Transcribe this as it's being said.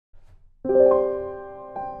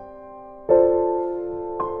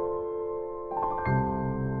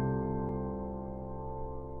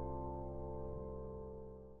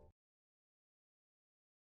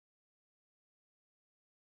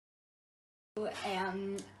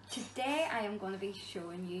Today I am going to be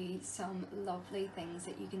showing you some lovely things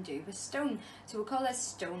that you can do with stone. So we'll call this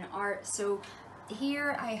stone art. So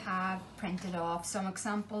here I have printed off some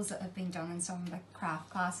examples that have been done in some of the craft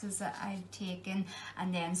classes that I've taken,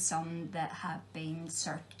 and then some that have been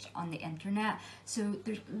searched on the internet. So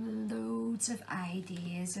there's loads of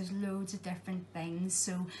ideas, there's loads of different things,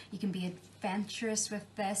 so you can be adventurous with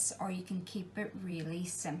this or you can keep it really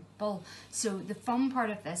simple. So the fun part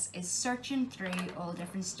of this is searching through all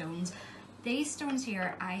different stones. These stones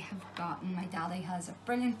here I have gotten, my daddy has a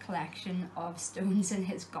brilliant collection of stones in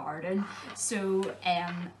his garden, so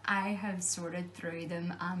I have sorted through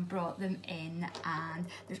them and brought them in, and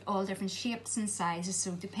there's all different shapes and sizes,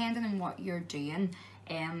 so depending on what you're doing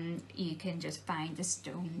you can just find a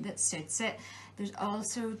stone that suits it. There's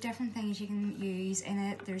also different things you can use in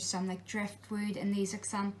it. There's some like driftwood in these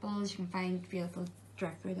examples. You can find beautiful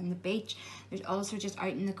driftwood on the beach. There's also just out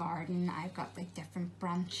in the garden, I've got like different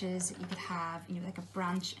branches that you could have, you know, like a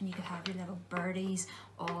branch, and you could have your little birdies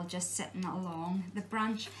all just sitting along the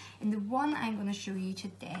branch. In the one I'm going to show you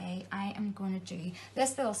today, I am going to do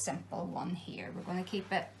this little simple one here. We're going to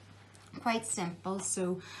keep it quite simple.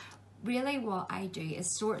 So really what I do is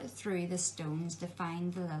sort through the stones to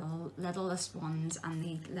find the littlest ones and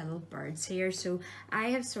the little birds here. So I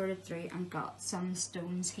have sorted through and got some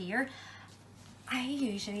stones here. I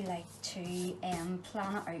usually like to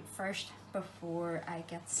plan it out first before I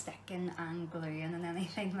get sticking and gluing and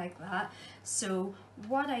anything like that. So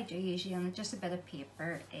what I do usually on just a bit of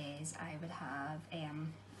paper is I would have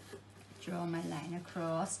draw my line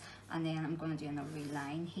across, and then I'm going to do another wee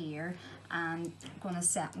line here, and I'm going to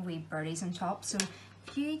set my wee birdies on top. So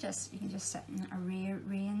if you can just sit and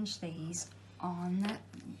arrange these on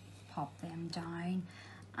it, pop them down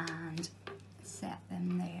and set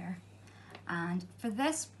them there. And for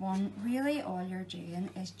this one, really all you're doing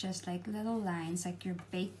is just like little lines, like your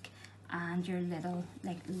beak and your little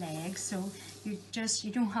like legs. So you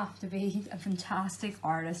don't have to be a fantastic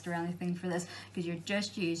artist or anything for this, because you're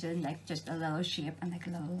just using like just a little shape and like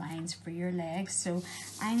little lines for your legs. So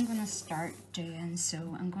I'm gonna start doing,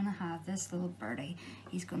 so I'm gonna have this little birdie,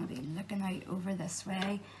 he's gonna be looking out over this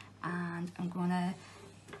way, and I'm gonna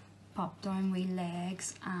pop down wee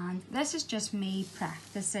legs, and this is just me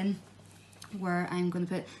practicing where I'm going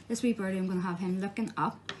to put this wee birdie. I'm going to have him looking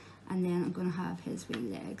up, and then I'm going to have his wee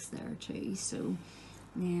legs there too. So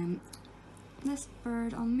then this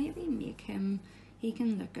bird, I'll maybe make him, he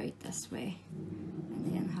can look out this way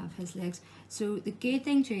and then have his legs. So the good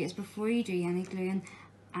thing too is before you do any gluing,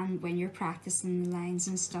 and when you're practicing the lines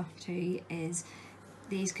and stuff too, is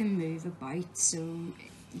these can move about, so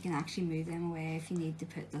you can actually move them away if you need to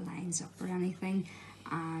put the lines up or anything,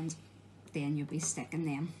 and then you'll be sticking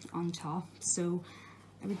them on top. So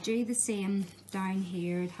I would do the same down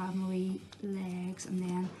here. I'd have my wee legs, and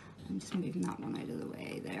then I'm just moving that one out of the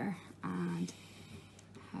way there, and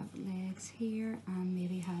have legs here, and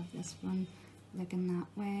maybe have this one looking that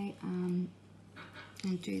way, and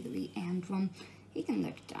do the wee end one. He can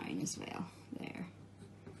look down as well there.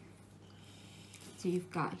 So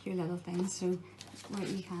you've got your little things. So what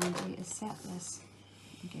you can do is set this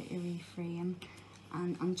and get your wee frame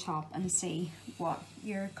and on top and see what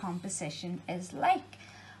your composition is like.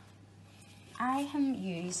 I am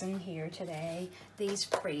using here today, these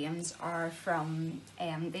frames are from,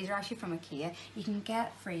 these are actually from IKEA. You can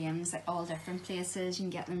get frames at all different places, you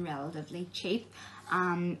can get them relatively cheap.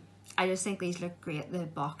 I just think these look great, the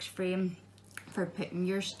box frame for putting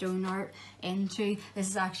your stone art into. This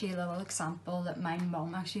is actually a little example that my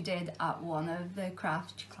mum actually did at one of the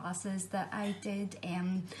craft classes that I did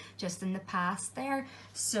just in the past there.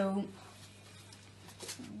 So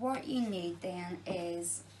what you need then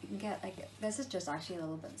is, you can get like, this is just actually a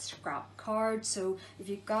little bit scrap card. So if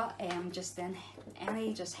you've got just then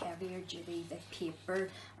any just heavier duty the paper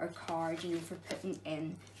or card, you know, for putting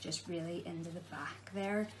in just really into the back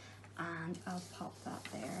there. And I'll pop that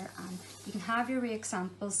there, and you can have your wee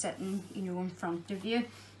example sitting, you know, in front of you,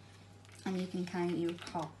 and you can kind of, you know,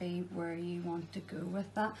 copy where you want to go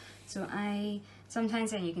with that. So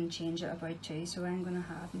sometimes then you can change it about too. So I'm going to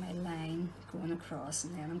have my line going across,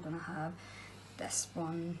 and then I'm going to have this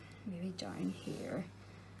one maybe down here,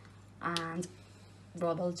 and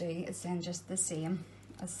what I'll do is then just the same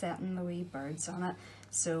as setting the wee birds on it.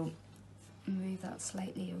 So move that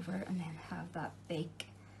slightly over, and then have that beak,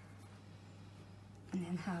 and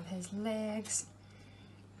then have his legs.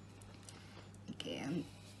 Again,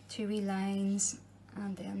 two wee lines,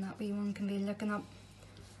 and then that wee one can be looking up.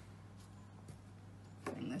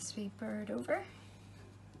 Bring this wee bird over.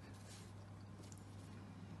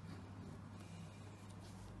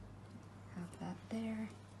 Have that there.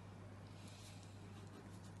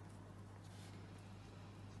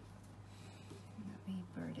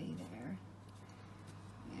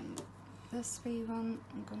 this wee one,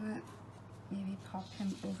 I'm gonna maybe pop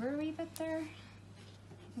him over a wee bit there.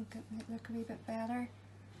 I think it might look a wee bit better.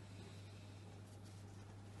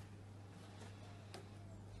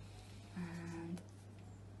 And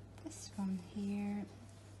this one here,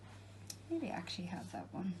 maybe actually have that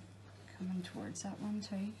one coming towards that one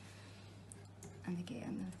too. And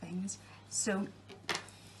again, the things. So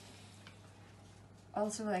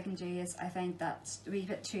also what I can do is, I think that's a wee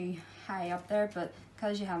bit too high up there, but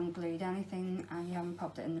because you haven't glued anything and you haven't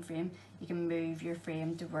popped it in the frame, you can move your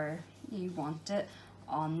frame to where you want it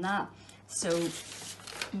on that. So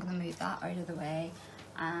I'm going to move that out of the way,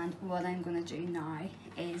 and what I'm going to do now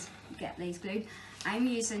is get these glued. I'm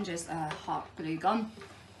using just a hot glue gun,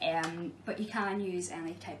 but you can use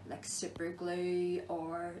any type like super glue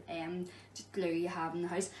or just glue you have in the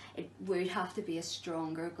house. It would have to be a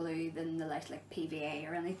stronger glue than the like PVA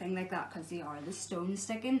or anything like that, because they are the stone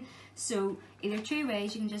sticking. So either two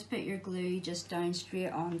ways, you can just put your glue just down straight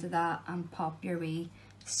onto that and pop your wee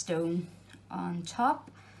stone on top,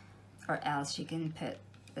 or else you can put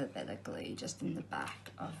a bit of glue just in the back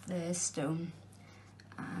of the stone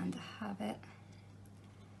and have it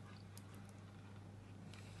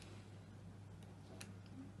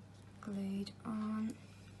glued on.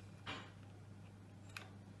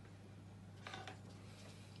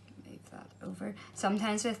 Move that over.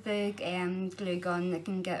 Sometimes with the glue gun it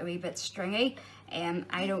can get a wee bit stringy.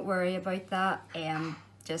 I don't worry about that.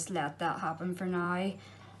 Just let that happen for now,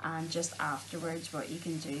 and just afterwards what you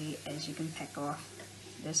can do is you can pick off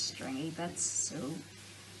the stringy bits. So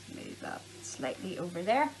move that slightly over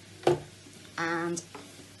there, and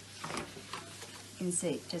you can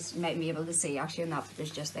see, just you might be able to see actually on that,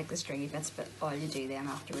 there's just like the stringy bits, but all you do then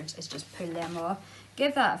afterwards is just pull them off.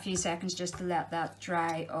 Give that a few seconds just to let that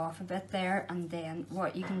dry off a bit there, and then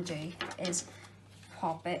what you can do is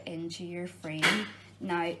pop it into your frame.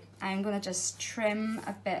 Now I'm going to just trim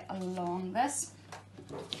a bit along this.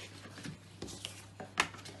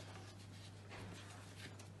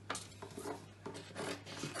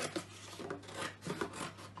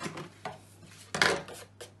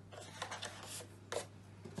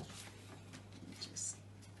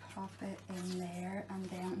 It in there, and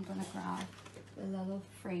then I'm going to grab the little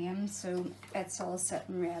frame so it's all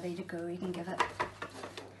sitting ready to go. You can give it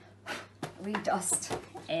a wee dust.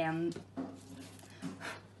 If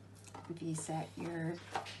you set your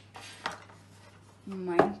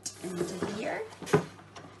mount into here,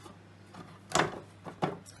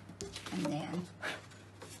 and then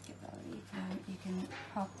give that a wee turn, you can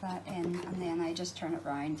pop that in, and then I just turn it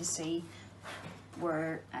around to see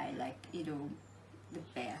where I like, you know, the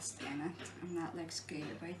best in it, and that looks good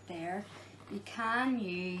about there. You can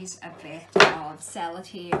use a bit of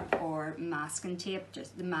sellotape or masking tape,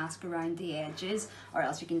 just the mask around the edges, or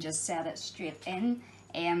else you can just set it straight in,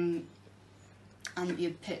 and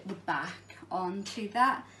you put the back onto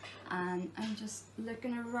that. And I'm just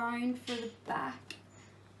looking around for the back.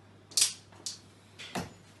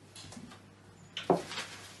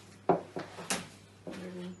 There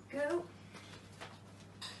we go.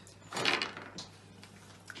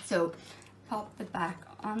 So pop the back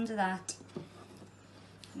onto that,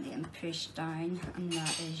 and then push down, and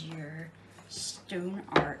that is your stone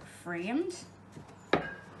art framed.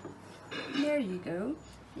 There you go.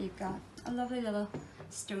 You've got a lovely little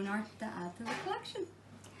stone art to add to the collection.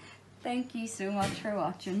 Thank you so much for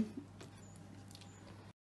watching.